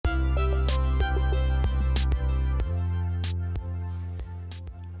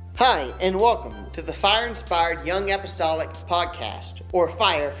Hi, and welcome to the Fire-Inspired Young Apostolic Podcast, or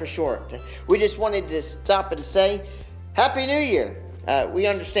FIRE for short. We just wanted to stop and say, Happy New Year! We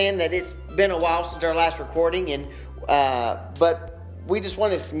understand that it's been a while since our last recording, but we just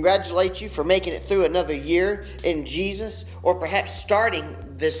wanted to congratulate you for making it through another year in Jesus, or perhaps starting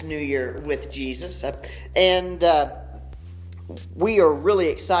this new year with Jesus. We are really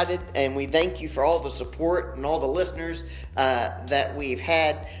excited, and we thank you for all the support and all the listeners that we've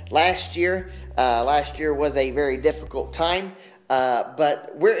had last year. Last year was a very difficult time,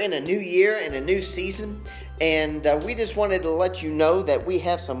 but we're in a new year and a new season, and we just wanted to let you know that we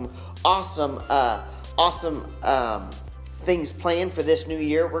have some awesome things planned for this new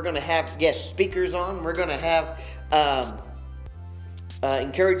year. We're going to have guest speakers on. We're going to have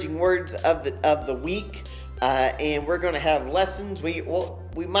encouraging words of the week. And we're going to have lessons. We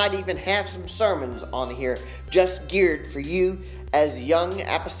might even have some sermons on here just geared for you as young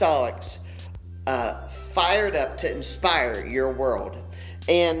apostolics, fired up to inspire your world.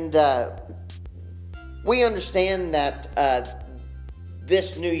 And we understand that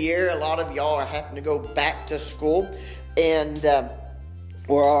this new year, a lot of y'all are having to go back to school, and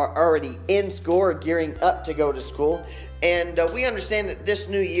or are already in school or gearing up to go to school. And we understand that this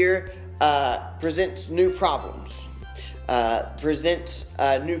new year presents new problems, presents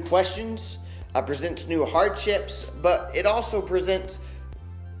new questions, presents new hardships, but it also presents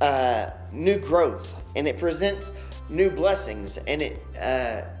new growth, and it presents new blessings, and it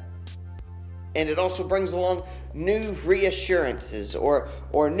also brings along new reassurances or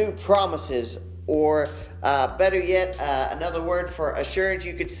new promises, or better yet, another word for assurance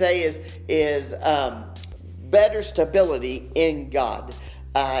you could say is better stability in God.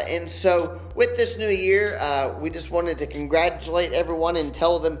 And so with this new year, we just wanted to congratulate everyone and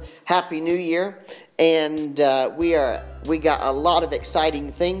tell them Happy New Year. And we got a lot of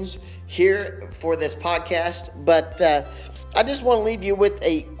exciting things here for this podcast. But I just want to leave you with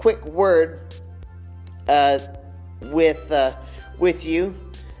a quick word with you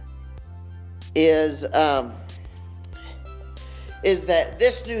is that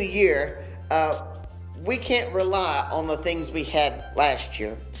this new year, we can't rely on the things we had last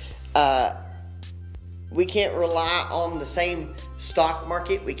year. We can't rely on the same stock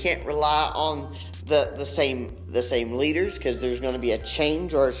market. We can't rely on the same leaders, because there's going to be a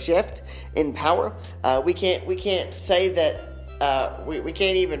change or a shift in power. We can't say that we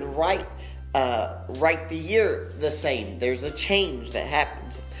can't even write the year the same. There's a change that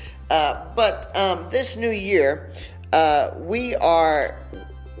happens. But this new year, we are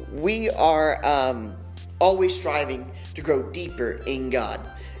always striving to grow deeper in God.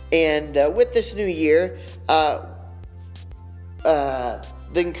 And with this new year, the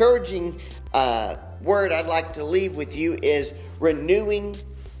encouraging word I'd like to leave with you is renewing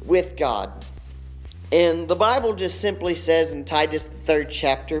with God. And the Bible just simply says in Titus, the 3rd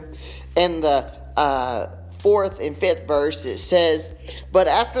chapter, and the 4th and 5th verse, it says, "But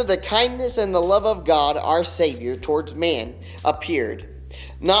after the kindness and the love of God our Savior towards man appeared,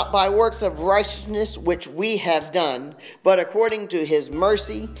 not by works of righteousness which we have done, but according to his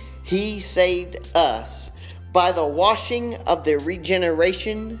mercy he saved us, by the washing of the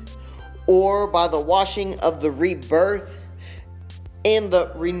regeneration, or by the washing of the rebirth, and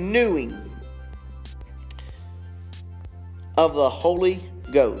the renewing of the Holy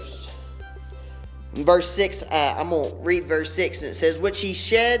Ghost." In verse 6, I'm going to read verse 6, and it says, "Which he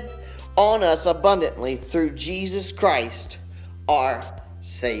shed on us abundantly through Jesus Christ our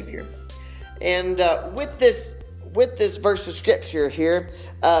Savior." And with this verse of scripture here,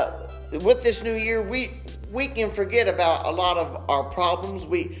 with this new year, we can forget about a lot of our problems.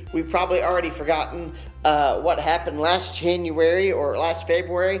 We probably already forgotten what happened last January or last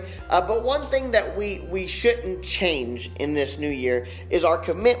February. But one thing that we shouldn't change in this new year is our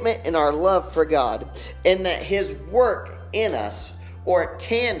commitment and our love for God, and that his work in us, or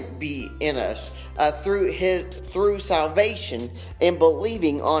can be in us, through salvation and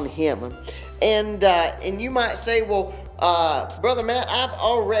believing on him. And you might say, well, Brother Matt, I've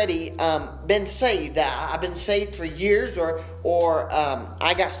already been saved. I've been saved for years, or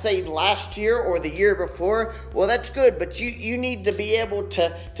I got saved last year or the year before. Well, that's good, but you need to be able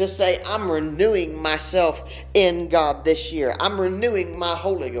to say, I'm renewing myself in God this year. I'm renewing my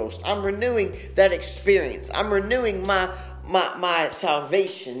Holy Ghost. I'm renewing that experience. I'm renewing my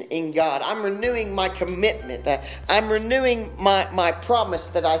salvation in God. I'm renewing my commitment. I'm renewing my promise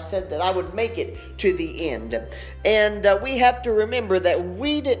that I said that I would make it to the end. And we have to remember that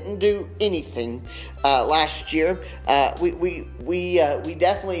we didn't do anything last year. We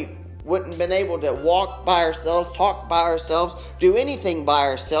definitely wouldn't been able to walk by ourselves, talk by ourselves, do anything by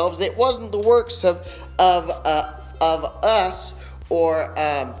ourselves. It wasn't the works of us, or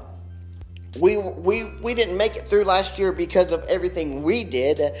we didn't make it through last year because of everything we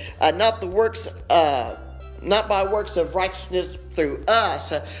did, not by works of righteousness through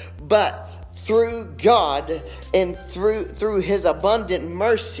us, but through God and through His abundant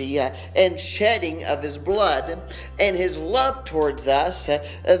mercy and shedding of His blood and His love towards us,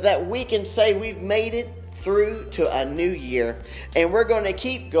 that we can say we've made it through to a new year. And we're going to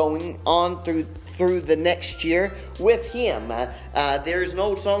keep going on through the next year with Him. There's an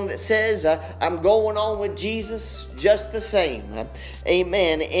old song that says, I'm going on with Jesus just the same.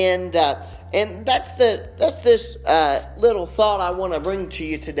 Amen. And that's this little thought I want to bring to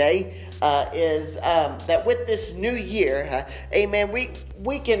you today, is that with this new year, amen,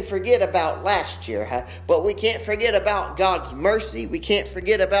 we can forget about last year, but we can't forget about God's mercy. We can't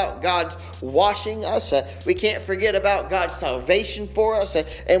forget about God's washing us. We can't forget about God's salvation for us.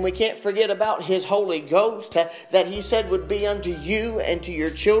 And we can't forget about His Holy Ghost that He said would be unto you and to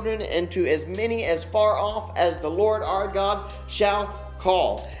your children and to as many as far off as the Lord our God shall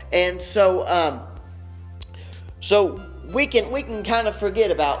call. And so we can kind of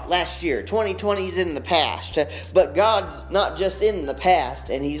forget about last year. 2020 is in the past, but God's not just in the past,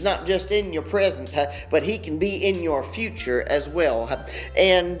 and He's not just in your present, but He can be in your future as well.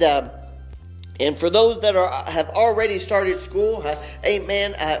 And for those that have already started school,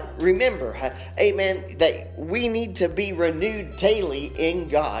 amen, remember, amen, that we need to be renewed daily in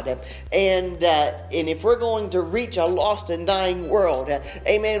God. And if we're going to reach a lost and dying world,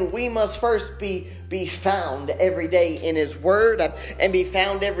 amen, we must first be found every day in His Word, and be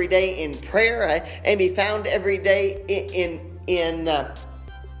found every day in prayer, and be found every day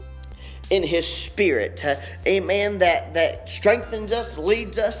in His Spirit, amen, that strengthens us,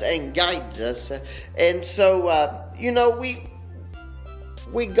 leads us, and guides us. And so,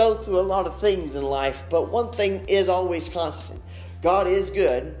 we go through a lot of things in life, but one thing is always constant. God is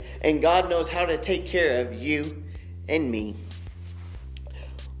good, and God knows how to take care of you and me.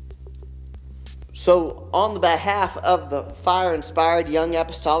 So, on the behalf of the Fire Inspired Young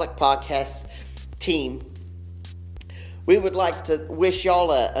Apostolic Podcast team, we would like to wish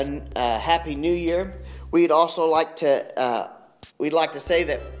y'all a happy New Year. We'd also like to say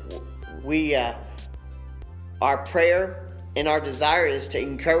that our prayer and our desire is to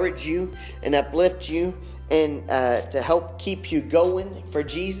encourage you and uplift you, and to help keep you going for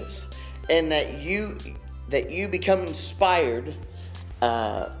Jesus, and that you become inspired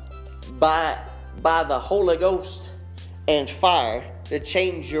by the Holy Ghost and fire to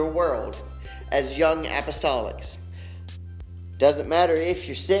change your world as young apostolics. Doesn't matter if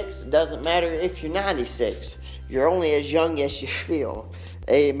you're 6. Doesn't matter if you're 96. You're only as young as you feel.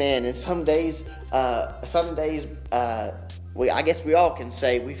 Amen. And some days, I guess we all can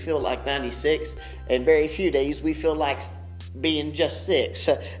say we feel like 96, and very few days we feel like being just 6,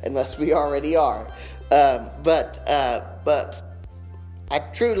 unless we already are. But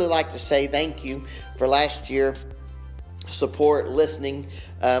I'd truly like to say thank you for last year, support, listening.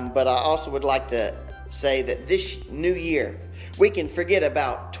 But I also would like to say that this new year, we can forget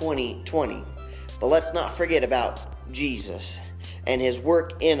about 2020, but let's not forget about Jesus and His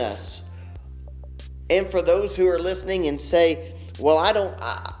work in us. And for those who are listening and say, well,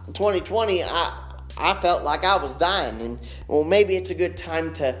 2020, I felt like I was dying, and well, maybe it's a good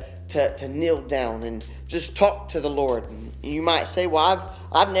time to kneel down and just talk to the Lord. And you might say, well,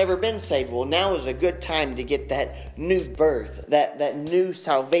 I've never been saved. Well, now is a good time to get that new birth, that new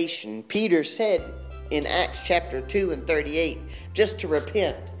salvation. Peter said in Acts chapter 2 and 38, just to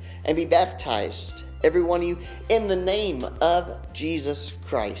repent and be baptized, every one of you, in the name of Jesus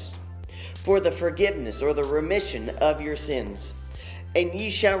Christ, for the forgiveness or the remission of your sins. And ye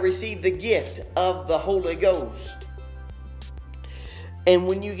shall receive the gift of the Holy Ghost. And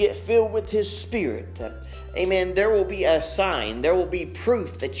when you get filled with His Spirit, amen, there will be a sign, there will be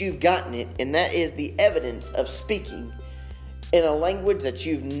proof that you've gotten it, and that is the evidence of speaking in a language that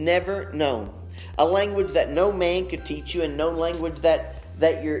you've never known. A language that no man could teach you, and no language that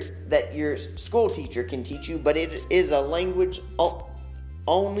your school teacher can teach you, but it is a language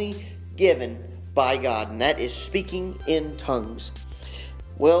only given by God, and that is speaking in tongues.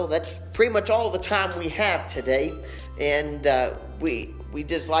 Well, that's pretty much all the time we have today, and we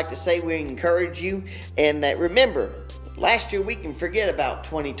just like to say we encourage you, and that remember, last year we can forget about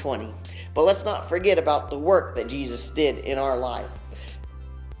 2020, but let's not forget about the work that Jesus did in our life.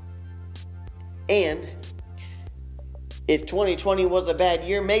 And if 2020 was a bad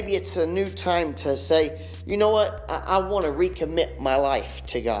year, maybe it's a new time to say, you know what, I want to recommit my life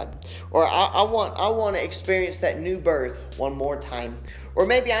to God. Or I want to experience that new birth one more time. Or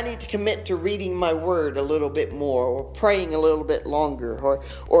maybe I need to commit to reading my word a little bit more, or praying a little bit longer,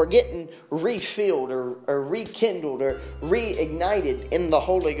 or getting refilled, or rekindled, or reignited in the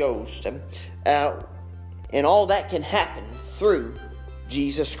Holy Ghost. And all that can happen through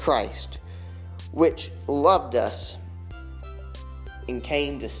Jesus Christ, which loved us and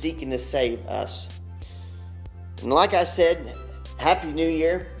came to seek and to save us. And like I said, Happy New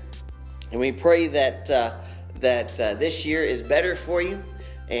Year. And we pray that this year is better for you,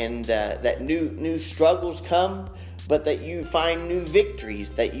 and that new struggles come, but that you find new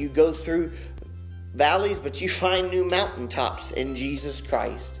victories, that you go through valleys, but you find new mountaintops in Jesus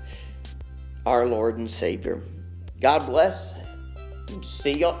Christ, our Lord and Savior. God bless.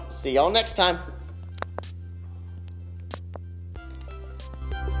 See y'all next time.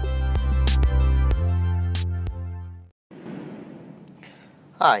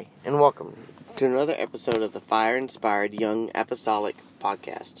 Hi, and welcome to another episode of the Fire-Inspired Young Apostolic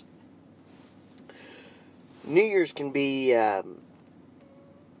Podcast. New Year's can be a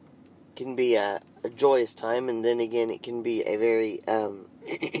joyous time, and then again it can be a very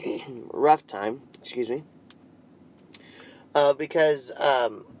rough time. Excuse me, because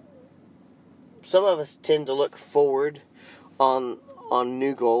some of us tend to look forward on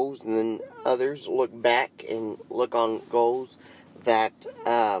new goals, and then others look back and look on goals that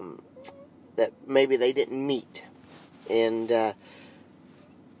maybe they didn't meet. And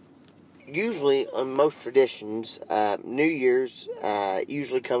usually on most traditions, New Year's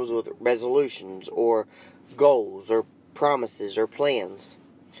usually comes with resolutions or goals or promises or plans.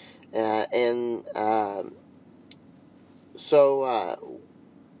 So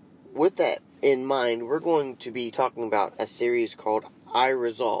with that in mind, we're going to be talking about a series called I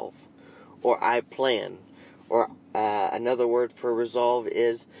Resolve, or I Plan, or another word for resolve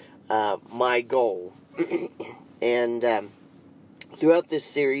is my goal. And throughout this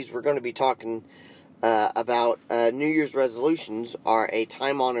series, we're going to be talking about New Year's resolutions are a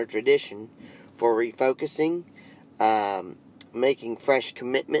time-honored tradition for refocusing, making fresh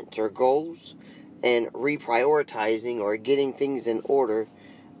commitments or goals, and reprioritizing or getting things in order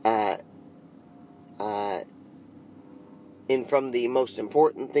and from the most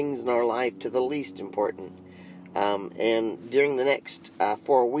important things in our life to the least important. And during the next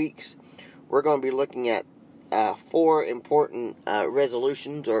 4 weeks, we're going to be looking at 4 important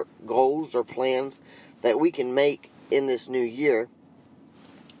resolutions or goals or plans that we can make in this new year.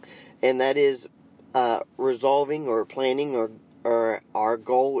 And that is resolving or planning, or our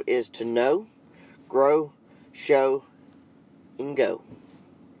goal is to know, grow, show, and go.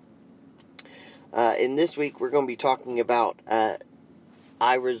 In this week, we're going to be talking about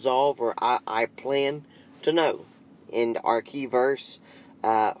I resolve, or I plan to know. And our key verse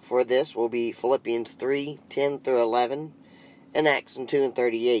for this will be Philippians 3:10-11 and Acts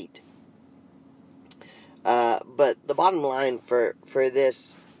 2:38. But the bottom line for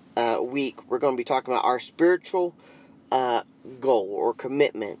this week, we're going to be talking about our spiritual goal or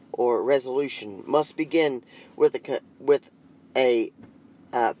commitment or resolution must begin with a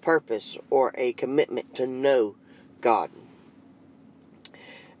purpose or a commitment to know God.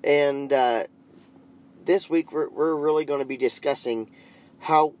 And this week we're really going to be discussing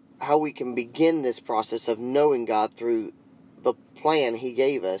how we can begin this process of knowing God through the plan He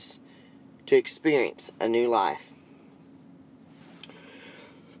gave us to experience a new life.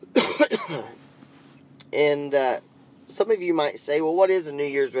 And some of you might say, well, what is a New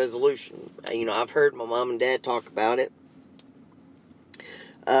Year's resolution? I've heard my mom and dad talk about it.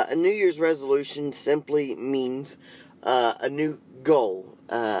 A New Year's resolution simply means a new goal,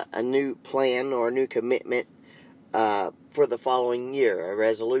 a new plan, or a new commitment for the following year. A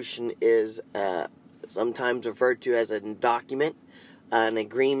resolution is sometimes referred to as a document, an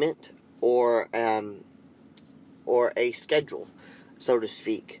agreement, or a schedule, so to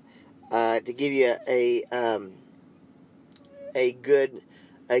speak. To give you a good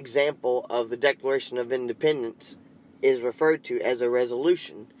example of the Declaration of Independence is referred to as a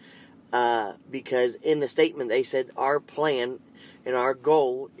resolution, because in the statement they said our plan and our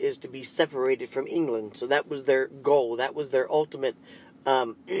goal is to be separated from England. So that was their goal. That was their ultimate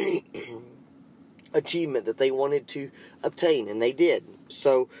achievement that they wanted to obtain, and they did.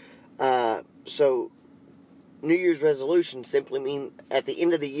 So New Year's resolution simply mean at the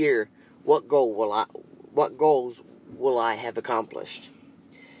end of the year, what goals will I have accomplished?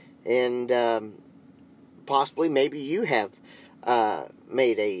 And possibly, maybe you have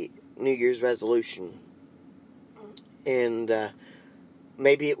made a New Year's resolution. And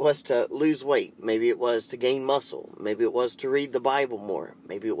maybe it was to lose weight. Maybe it was to gain muscle. Maybe it was to read the Bible more.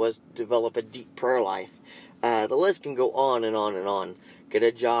 Maybe it was to develop a deep prayer life. The list can go on and on and on. Get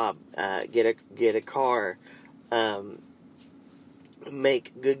a job, get a car,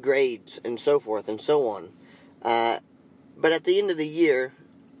 make good grades, and so forth and so on. But at the end of the year,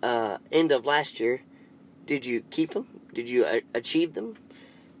 end of last year, did you keep them? Did you achieve them?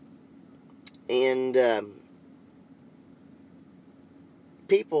 And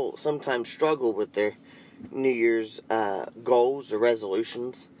people sometimes struggle with their New Year's goals or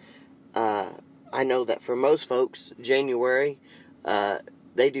resolutions. I know that for most folks, January,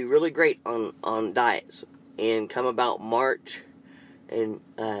 they do really great on diets, and come about March and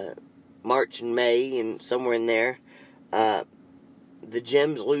May and somewhere in there, the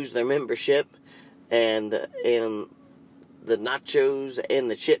gyms lose their membership, and the nachos and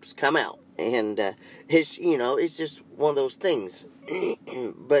the chips come out, and it's just one of those things.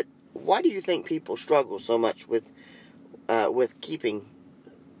 But why do you think people struggle so much with keeping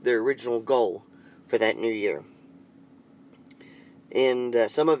their original goal for that new year? And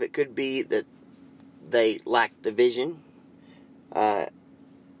some of it could be that they lack the vision,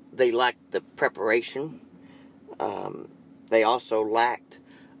 they lack the preparation, they also lacked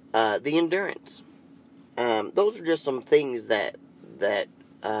the endurance. Those are just some things that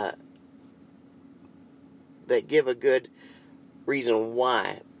give a good reason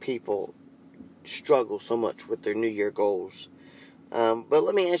why people struggle so much with their New Year goals. But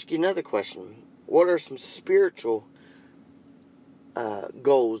let me ask you another question. What are some spiritual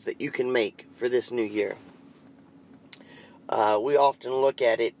goals that you can make for this new year? We often look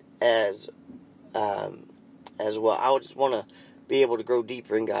at it as well. I just want to be able to grow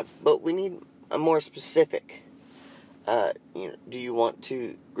deeper in God, but we need a more specific. Do you want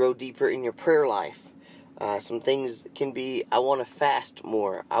to grow deeper in your prayer life? Some things can be, I want to fast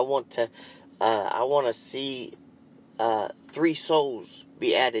more. I want to see 3 souls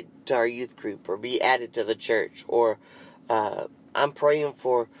be added to our youth group, or be added to the church, or I'm praying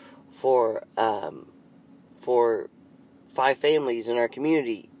for 5 families in our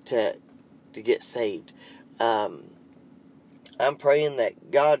community to get saved. I'm praying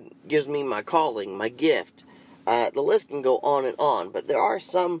that God gives me my calling, my gift. The list can go on and on, but there are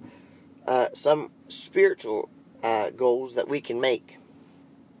some spiritual goals that we can make.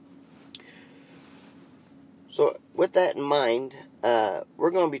 So with that in mind,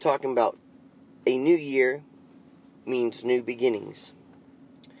 we're going to be talking about a new year means new beginnings.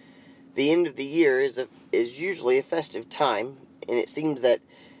 The end of the year is usually a festive time, and it seems that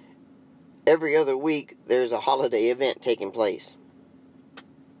every other week there's a holiday event taking place.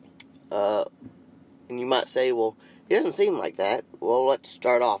 And you might say, well, it doesn't seem like that. Well, let's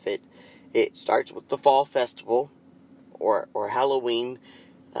start off. It starts with the Fall Festival, or Halloween,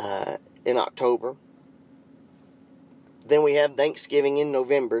 in October. Then we have Thanksgiving in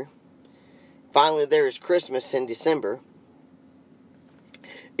November. Finally, there is Christmas in December.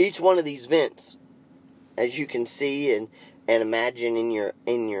 Each one of these events, as you can see and imagine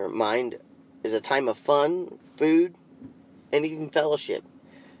in your mind, is a time of fun, food, and even fellowship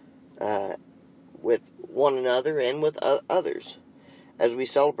with one another and with others, as we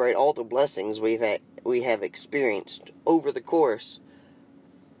celebrate all the blessings we have experienced over the course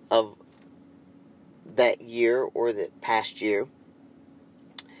of that year or the past year.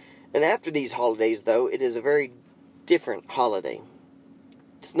 And after these holidays, though, it is a very different holiday.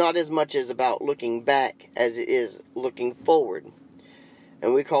 It's not as much as about looking back as it is looking forward.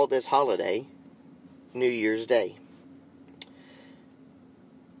 And we call this holiday New Year's Day.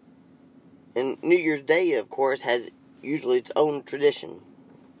 And New Year's Day, of course, has usually its own tradition.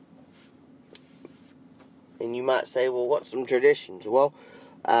 And you might say, well, what's some traditions? Well,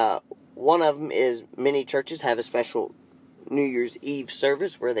 one of them is many churches have a special New Year's Eve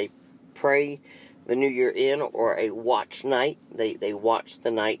service where they pray the New Year in, or a watch night. They watch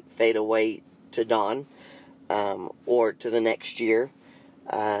the night fade away to dawn, or to the next year.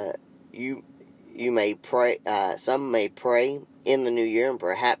 You may pray. Some may pray in the New Year, and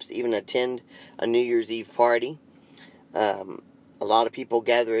perhaps even attend a New Year's Eve party. A lot of people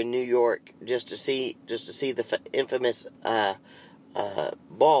gather in New York just to see the infamous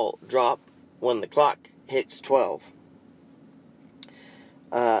ball drop when the clock hits 12.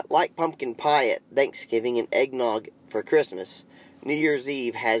 Like pumpkin pie at Thanksgiving and eggnog for Christmas, New Year's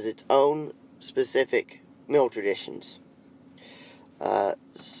Eve has its own specific meal traditions.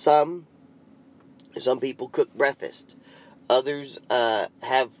 Some people cook breakfast. Others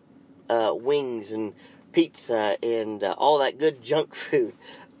have wings and pizza and all that good junk food.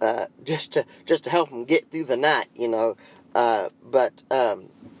 just to help them get through the night, But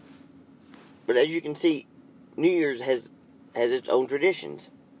as you can see, New Year's has its own traditions.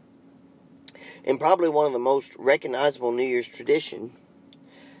 And probably one of the most recognizable New Year's tradition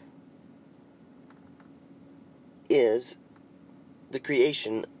is the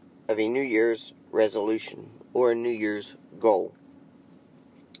creation of a New Year's resolution or a New Year's goal.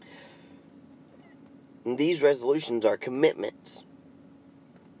 And these resolutions are commitments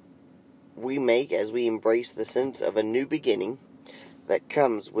we make as we embrace the sense of a new beginning that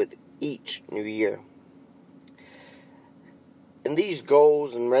comes with each new year. And these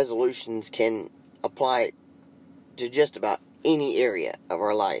goals and resolutions can apply to just about any area of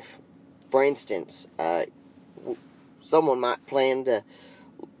our life. For instance, someone might plan to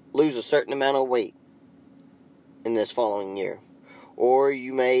lose a certain amount of weight in this following year. Or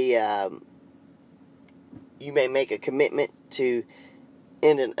you may make a commitment to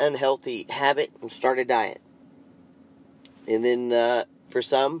end an unhealthy habit and start a diet. And then for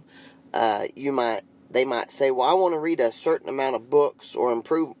some, they might say, well, I want to read a certain amount of books or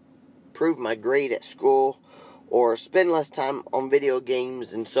improve my grade at school or spend less time on video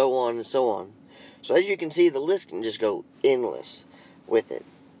games and so on and so on. So as you can see, the list can just go endless with it.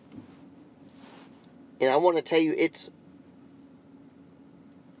 And I want to tell you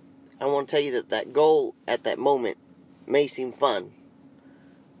that goal at that moment may seem fun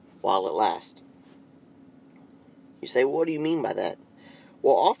while it lasts. You say, well, what do you mean by that?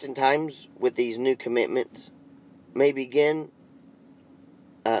 Well, oftentimes with these new commitments may be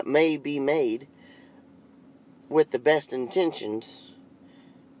made with the best intentions,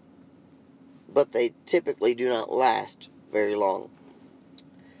 but they typically do not last very long.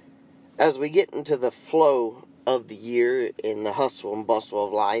 As we get into the flow of the year in the hustle and bustle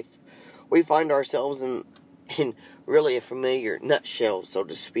of life, we find ourselves in really a familiar nutshell, so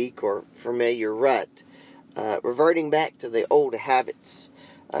to speak, or familiar rut, reverting back to the old habits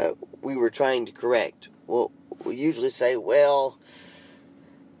we were trying to correct. Well, we usually say, well,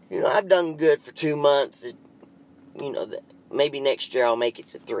 I've done good for 2 months. Maybe next year I'll make it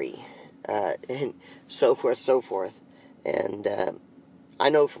to 3, and so forth. And I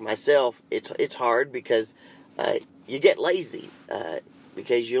know for myself, it's hard because you get lazy,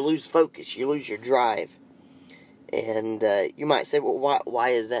 because you lose focus, you lose your drive. And you might say, well, why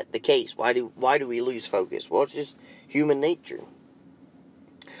is that the case? Why do we lose focus? Well, it's just human nature.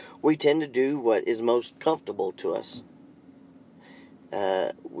 We tend to do what is most comfortable to us.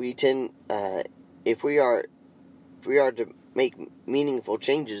 If we are to make meaningful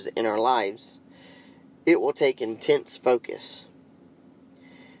changes in our lives, it will take intense focus.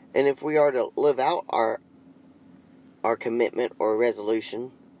 And if we are to live out our commitment or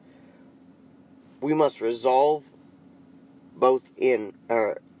resolution, we must resolve both in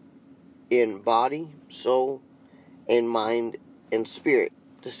body, soul, and mind and spirit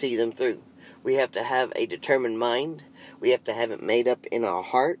to see them through. We have to have a determined mind. We have to have it made up in our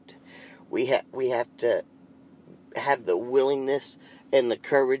heart. We have to have the willingness and the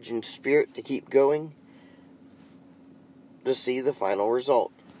courage and spirit to keep going to see the final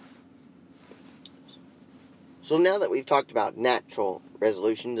result. So now that we've talked about natural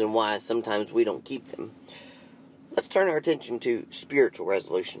resolutions and why sometimes we don't keep them, let's turn our attention to spiritual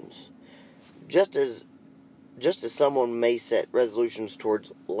resolutions. Just as someone may set resolutions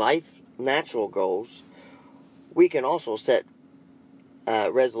towards life, natural goals, we can also set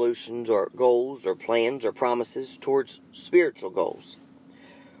resolutions or goals or plans or promises towards spiritual goals.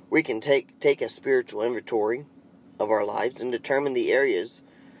 We can take a spiritual inventory of our lives and determine the areas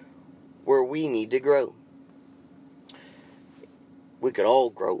where we need to grow. We could all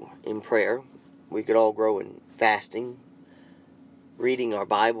grow in prayer. We could all grow in fasting, reading our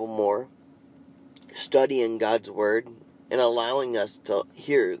Bible more, studying God's Word, and allowing us to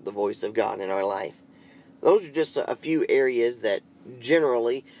hear the voice of God in our life. Those are just a few areas that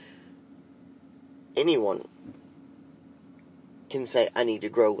generally anyone can say, I need to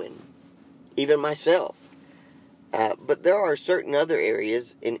grow in. Even myself. But there are certain other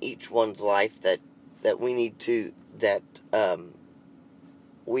areas in each one's life that we need to,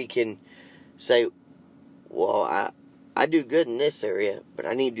 we can say, well, I do good in this area, but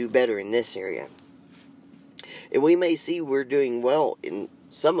I need to do better in this area. And we may see we're doing well in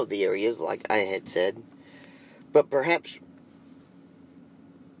some of the areas, like I had said, but perhaps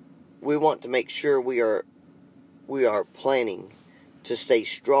we want to make sure we are planning to stay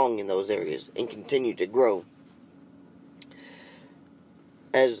strong in those areas and continue to grow.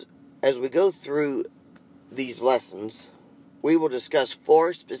 As we go through these lessons, we will discuss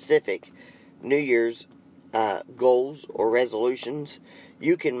 4 specific New Year's goals or resolutions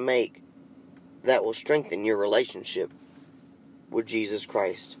you can make that will strengthen your relationship with Jesus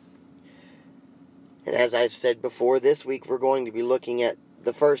Christ. And as I've said before, this week we're going to be looking at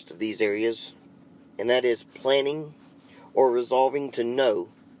the first of these areas, and that is planning or resolving to know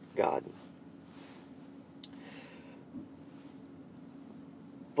God.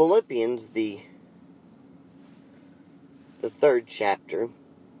 Philippians, the third chapter,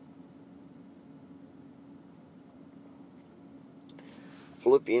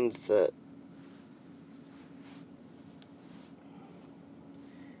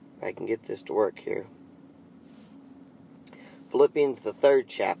 I can get this to work here. Philippians, the third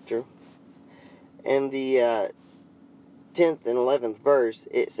chapter, and the 10th and 11th verse,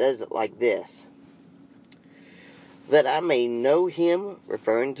 it says it like this: that I may know him,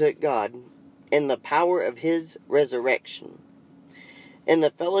 referring to God, and the power of his resurrection, and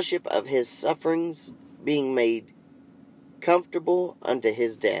the fellowship of his sufferings, being made comfortable unto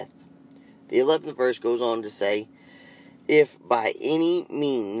his death. The 11th verse goes on to say, if by any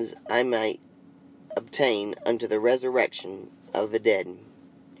means I might obtain unto the resurrection of the dead.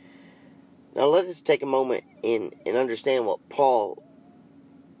 Now let us take a moment and understand what Paul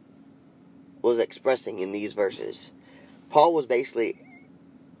was expressing in these verses. Paul was basically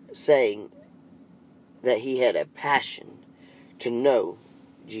saying that he had a passion to know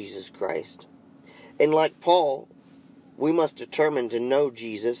Jesus Christ. And like Paul, we must determine to know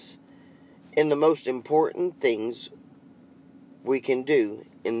Jesus in the most important things we can do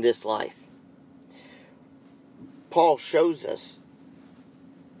in this life. Paul shows us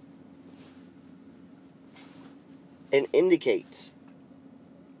and indicates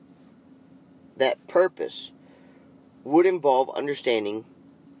that purpose would involve understanding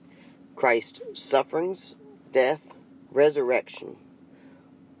Christ's sufferings, death, resurrection.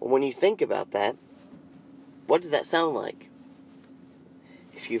 When you think about that, what does that sound like?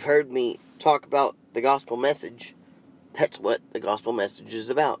 If you've heard me talk about the gospel message, that's what the gospel message is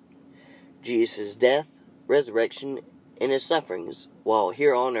about. Jesus' death, resurrection, and his sufferings while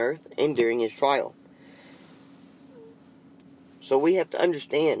here on earth and during his trial. So we have to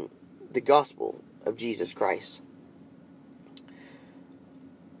understand the gospel of Jesus Christ.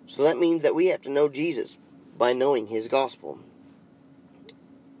 So that means that we have to know Jesus by knowing his gospel.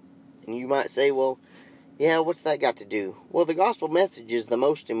 And you might say, well, yeah, what's that got to do? Well, the gospel message is the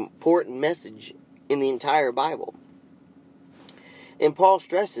most important message in the entire Bible. And Paul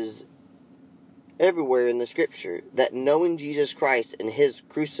stresses everywhere in the scripture that knowing Jesus Christ and his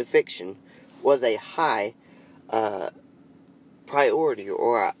crucifixion was a high priority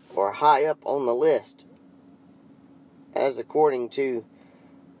or high up on the list, as according to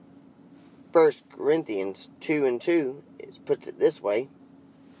 1 Corinthians 2:2, it puts it this way: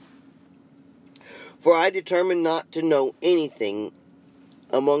 for I determined not to know anything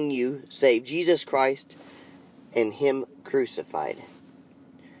among you save Jesus Christ and him crucified.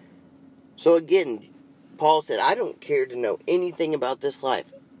 So again, Paul said, I don't care to know anything about this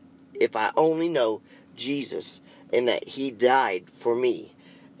life if I only know Jesus and that he died for me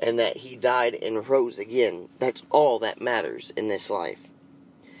and that he died and rose again. That's all that matters in this life.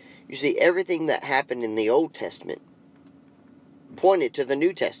 You see, everything that happened in the Old Testament pointed to the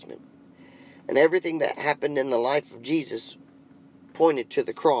New Testament. And everything that happened in the life of Jesus pointed to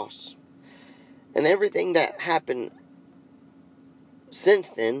the cross. And everything that happened since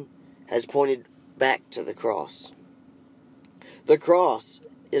then has pointed back to the cross. The cross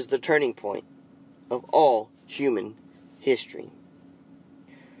is the turning point of all human history.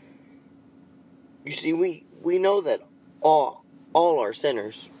 You see, we know that all are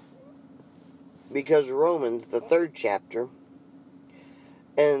sinners because Romans, the 3rd chapter,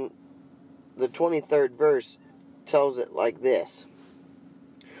 and the 23rd verse tells it like this: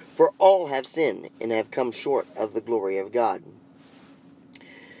 for all have sinned and have come short of the glory of God.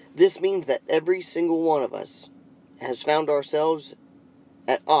 This means that every single one of us has found ourselves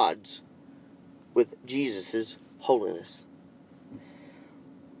at odds with Jesus' holiness.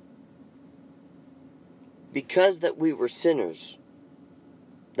 Because that we were sinners,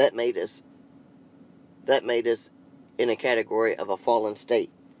 that made us in a category of a fallen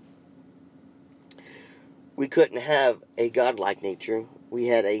state. We couldn't have a godlike nature. We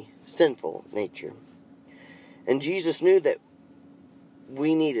had a sinful nature. And Jesus knew that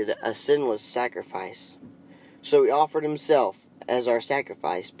we needed a sinless sacrifice. So he offered himself as our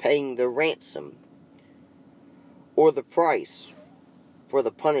sacrifice, paying the ransom or the price for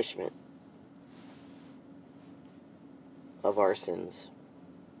the punishment of our sins.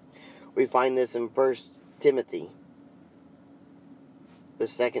 We find this in 1 Timothy, the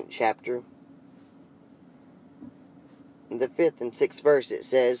 2nd chapter, the the 5th and 6th verse, it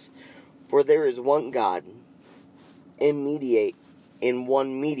says, "For there is one God, and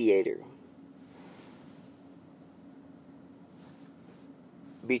one mediator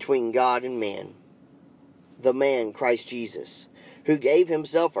between God and man, the man Christ Jesus, who gave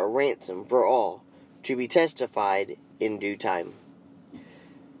himself a ransom for all, to be testified in due time."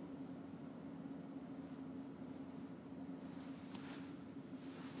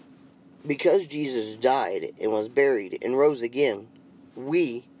 Because Jesus died and was buried and rose again,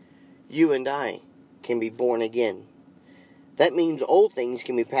 we, you and I, can be born again. That means old things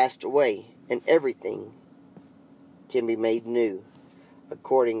can be passed away and everything can be made new,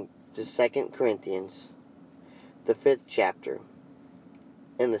 according to 2 Corinthians, the 5th chapter,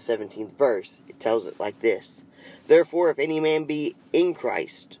 and the 17th verse. It tells it like this: "Therefore, if any man be in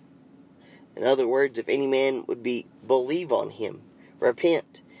Christ," in other words, if any man would believe on him,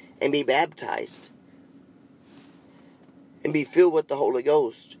 repent, and be baptized, and be filled with the Holy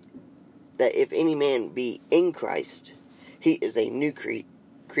Ghost, that if any man be in Christ, he is a new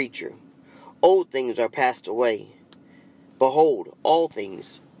creature. Old things are passed away. Behold, all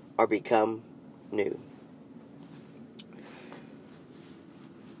things are become new.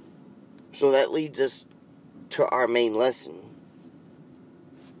 So that leads us to our main lesson.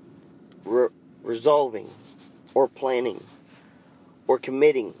 Resolving, or planning, or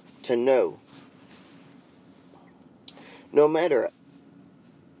committing to know. No matter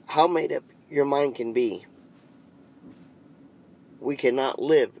how made up your mind can be, we cannot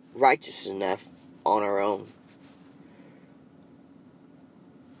live righteous enough on our own.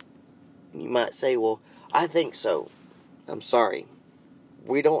 You might say, "Well, I think so." I'm sorry.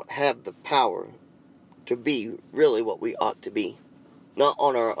 We don't have the power to be really what we ought to be. Not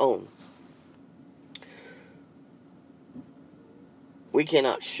on our own. We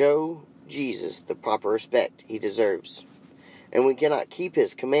cannot show Jesus the proper respect he deserves. And we cannot keep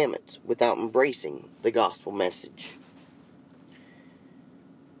his commandments without embracing the gospel message.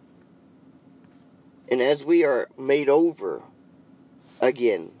 And as we are made over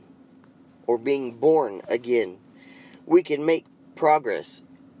again, or being born again, we can make progress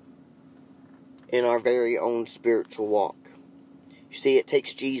in our very own spiritual walk. You see, it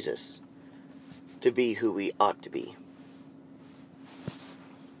takes Jesus to be who we ought to be.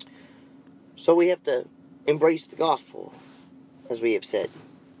 So we have to embrace the gospel, as we have said.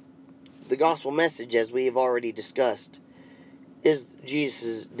 The gospel message, as we have already discussed, is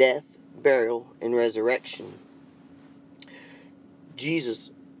Jesus' death, burial, and resurrection. Jesus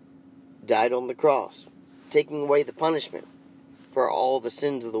died on the cross, taking away the punishment for all the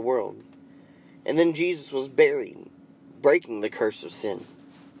sins of the world. And then Jesus was buried, breaking the curse of sin.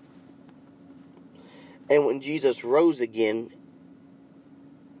 And when Jesus rose again,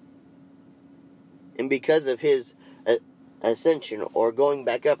 and because of his ascension, or going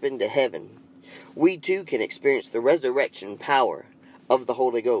back up into heaven, we too can experience the resurrection power of the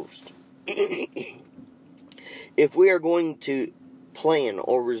Holy Ghost. If we are going to plan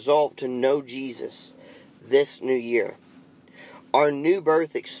or resolve to know Jesus this new year, our new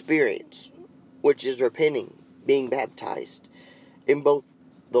birth experience, which is repenting, being baptized in both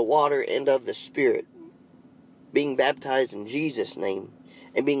the water and of the Spirit, being baptized in Jesus' name,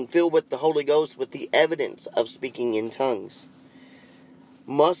 and being filled with the Holy Ghost with the evidence of speaking in tongues,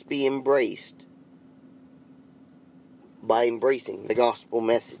 must be embraced by embracing the gospel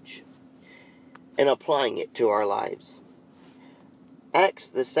message and applying it to our lives. Acts,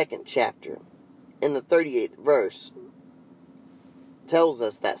 the 2nd chapter, in the 38th verse, tells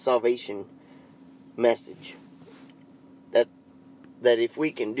us that salvation message. That if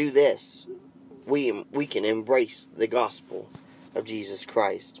we can do this, we can embrace the gospel of Jesus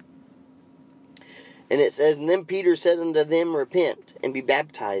Christ. And it says, "And then Peter said unto them, Repent, and be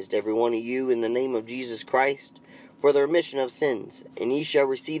baptized, every one of you, in the name of Jesus Christ, for the remission of sins, and ye shall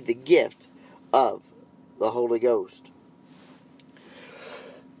receive the gift of the Holy Ghost."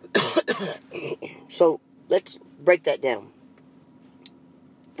 So, let's break that down.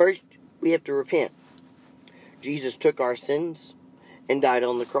 First, we have to repent. Jesus took our sins and died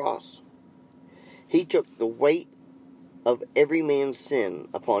on the cross. He took the weight of every man's sin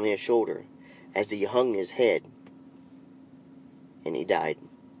upon his shoulder as he hung his head, and he died.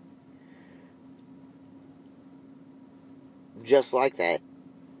 Just like that,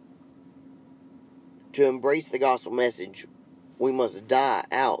 to embrace the gospel message, we must die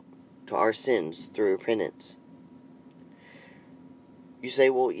out to our sins through repentance. You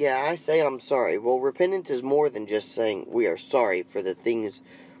say, "Well, yeah, I say I'm sorry." Well, repentance is more than just saying we are sorry for the things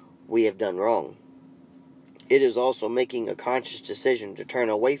we have done wrong. It is also making a conscious decision to turn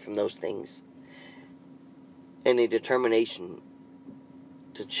away from those things and a determination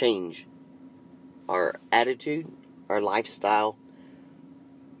to change our attitude, our lifestyle,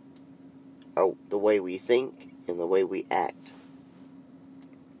 the way we think, and the way we act.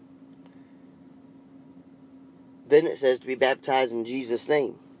 Then it says to be baptized in Jesus'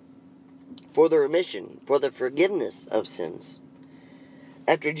 name for the remission, for the forgiveness of sins.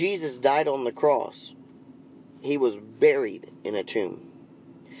 After Jesus died on the cross, he was buried in a tomb.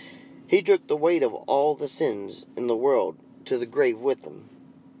 He took the weight of all the sins in the world to the grave with him.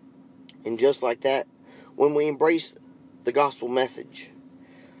 And just like that, when we embrace the gospel message,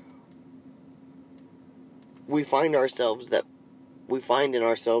 we find in ourselves that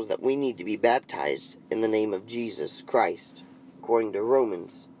we need to be baptized in the name of Jesus Christ, according to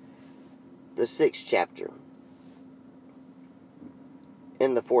Romans, the 6th chapter.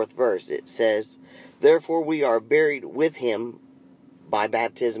 In the 4th verse, it says, "Therefore we are buried with him by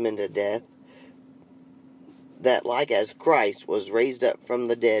baptism into death, that like as Christ was raised up from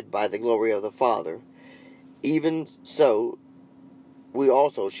the dead by the glory of the Father, even so we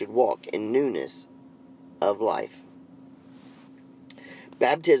also should walk in newness of life."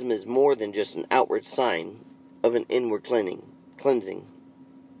 Baptism is more than just an outward sign of an inward cleansing.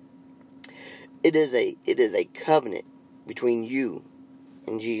 It is a covenant between you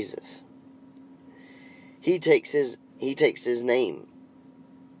and Jesus. He takes his name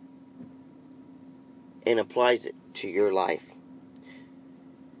and applies it to your life.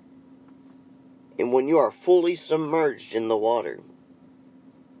 And when you are fully submerged in the water,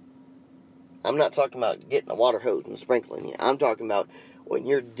 I'm not talking about getting a water hose and sprinkling it. I'm talking about when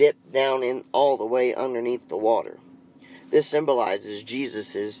you're dipped down in all the way underneath the water. This symbolizes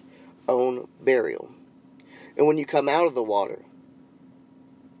Jesus' own burial. And when you come out of the water,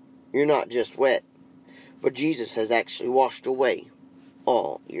 you're not just wet, but Jesus has actually washed away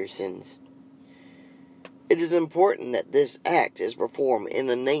all your sins. It is important that this act is performed in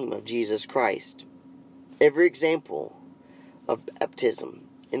the name of Jesus Christ. Every example of baptism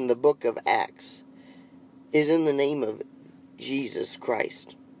in the book of Acts is in the name of Jesus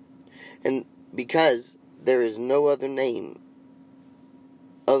Christ. And because there is no other name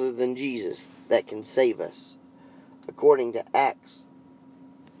other than Jesus that can save us, according to Acts,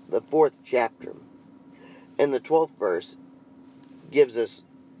 the 4th chapter, and the 12th verse gives us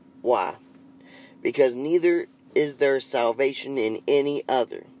why. Because neither is there salvation in any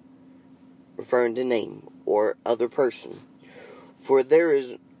other, referring to name or other person, for there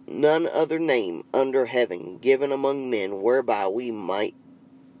is none other name under heaven given among men whereby we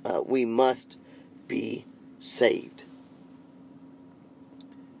must be saved.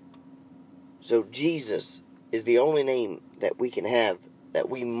 So Jesus is the only name that we can have that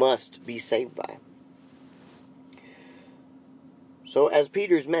we must be saved by. So as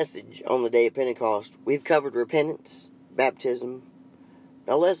Peter's message on the day of Pentecost, we've covered repentance, baptism.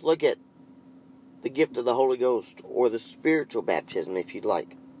 Now let's look at the gift of the Holy Ghost, or the spiritual baptism if you'd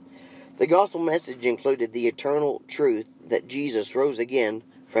like. The gospel message included the eternal truth that Jesus rose again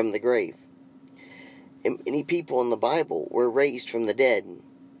from the grave. And many people in the Bible were raised from the dead,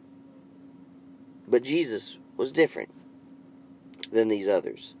 but Jesus was different than these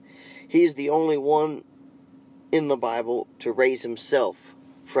others. He is the only one in the Bible to raise himself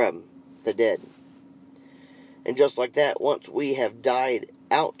from the dead. And just like that, once we have died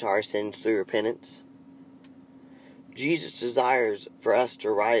out to our sins through repentance, Jesus desires for us to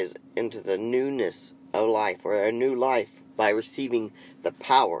rise into the newness of life, or a new life, by receiving the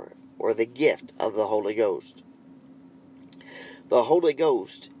power or the gift of the Holy Ghost. The Holy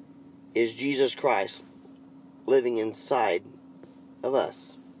Ghost is Jesus Christ living inside of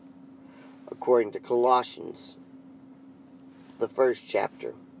us, according to Colossians, the 1st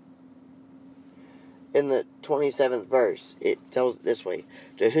chapter. In the 27th verse, it tells it this way: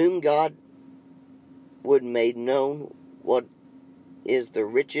 "To whom God would made known what is the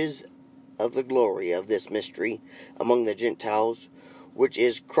riches of the glory of this mystery among the Gentiles, which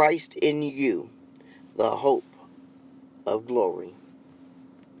is Christ in you, the hope of glory."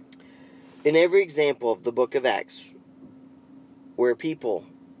 In every example of the book of Acts, where people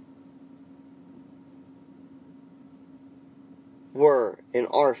were and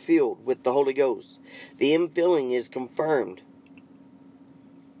are filled with the Holy Ghost, the infilling is confirmed,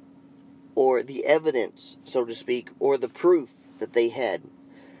 or the evidence, so to speak, or the proof that they had,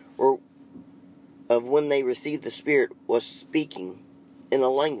 or of when they received the Spirit, was speaking in a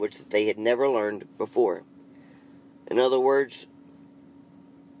language that they had never learned before. In other words,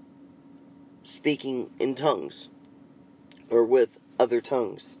 speaking in tongues, or with other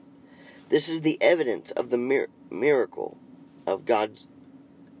tongues. This is the evidence of the miracle of God's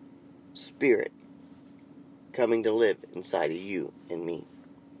Spirit coming to live inside of you and me.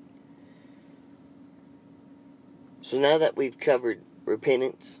 So now that we've covered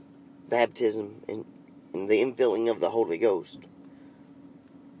repentance, baptism, and the infilling of the Holy Ghost,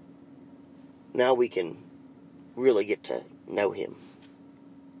 now we can really get to know Him.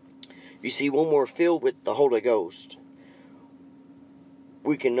 You see, when we're filled with the Holy Ghost,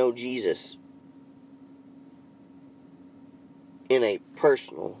 we can know Jesus in a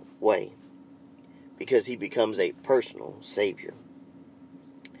personal way, because He becomes a personal Savior.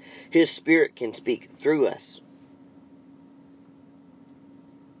 His Spirit can speak through us,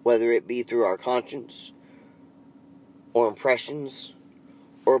 whether it be through our conscience, or impressions,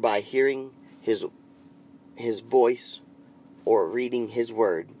 or by hearing His voice, or reading His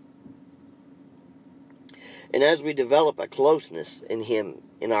Word. And as we develop a closeness in Him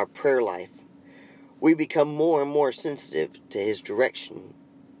in our prayer life, we become more and more sensitive to His direction,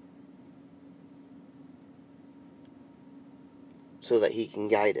 so that He can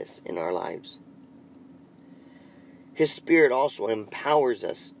guide us in our lives. His Spirit also empowers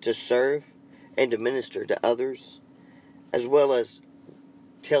us to serve and to minister to others, as well as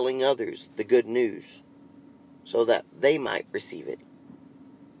telling others the good news, so that they might receive it.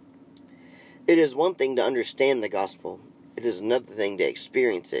 It is one thing to understand the gospel. It is another thing to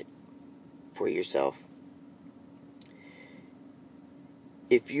experience it for yourself.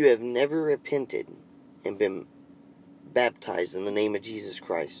 If you have never repented and been baptized in the name of Jesus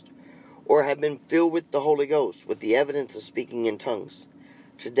Christ, or have been filled with the Holy Ghost with the evidence of speaking in tongues,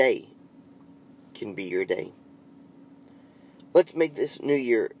 today can be your day. Let's make this new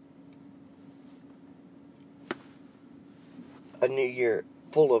year a new year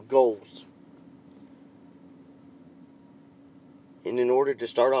full of goals. And in order to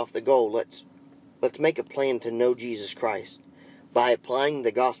start off the goal, let's make a plan to know Jesus Christ by applying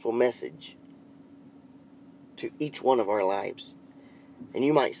the gospel message to each one of our lives. And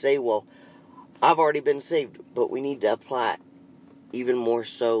you might say, well, I've already been saved, but we need to apply it even more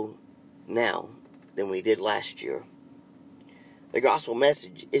so now than we did last year. The gospel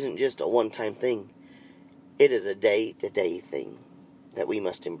message isn't just a one-time thing. It is a day-to-day thing that we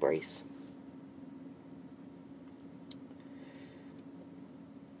must embrace.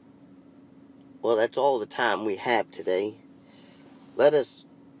 Well, that's all the time we have today. Let us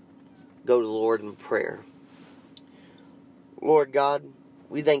go to the Lord in prayer. Lord God,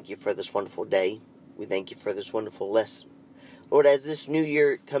 we thank you for this wonderful day. We thank you for this wonderful lesson. Lord, as this new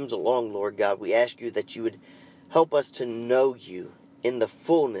year comes along, Lord God, we ask you that you would help us to know you in the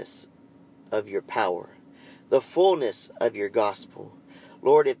fullness of your power, the fullness of your gospel.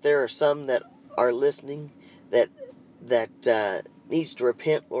 Lord, if there are some that are listening that needs to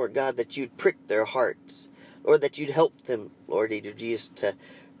repent, Lord God, that you'd prick their hearts. Lord, that you'd help them, Lord Jesus, to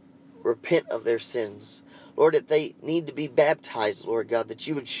repent of their sins. Lord, if they need to be baptized, Lord God, that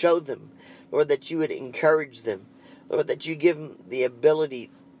you would show them. Lord, that you would encourage them. Lord, that you give them the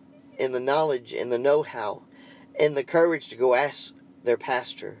ability and the knowledge and the know-how and the courage to go ask their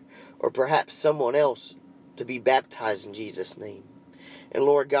pastor or perhaps someone else to be baptized in Jesus' name. And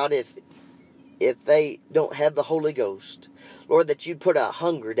Lord God, if they don't have the Holy Ghost, Lord, that you'd put a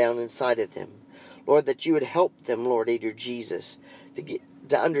hunger down inside of them. Lord, that you would help them, Lord, dear Jesus,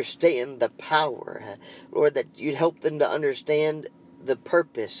 to understand the power. Lord, that you'd help them to understand the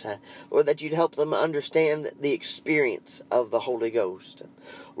purpose. Lord, that you'd help them understand the experience of the Holy Ghost.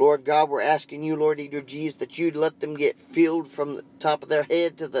 Lord God, we're asking you, Lord, dear Jesus, that you'd let them get filled from the top of their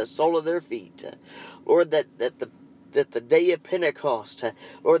head to the sole of their feet. Lord, that the day of Pentecost,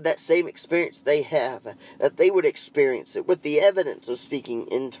 Lord, that same experience they have, that they would experience it with the evidence of speaking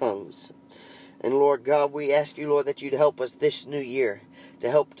in tongues. And Lord God, we ask you, Lord, that you'd help us this new year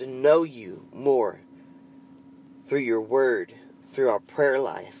to help to know you more through your word, through our prayer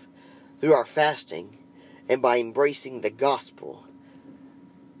life, through our fasting, and by embracing the gospel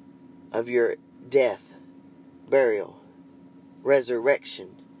of your death, burial,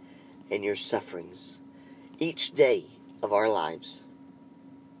 resurrection, and your sufferings each day of our lives.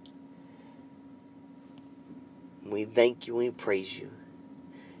 We thank you and we praise you.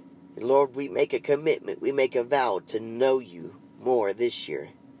 And Lord, we make a commitment, we make a vow to know you more this year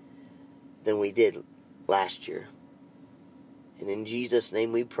than we did last year. And in Jesus'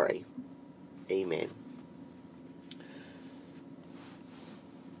 name we pray. Amen.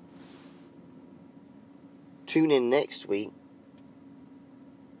 Tune in next week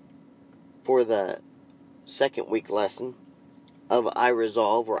for the second week lesson of I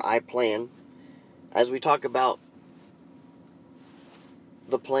Resolve or I Plan, as we talk about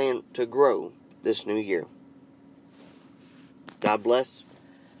the plan to grow this new year. God bless.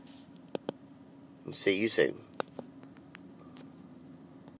 See you soon.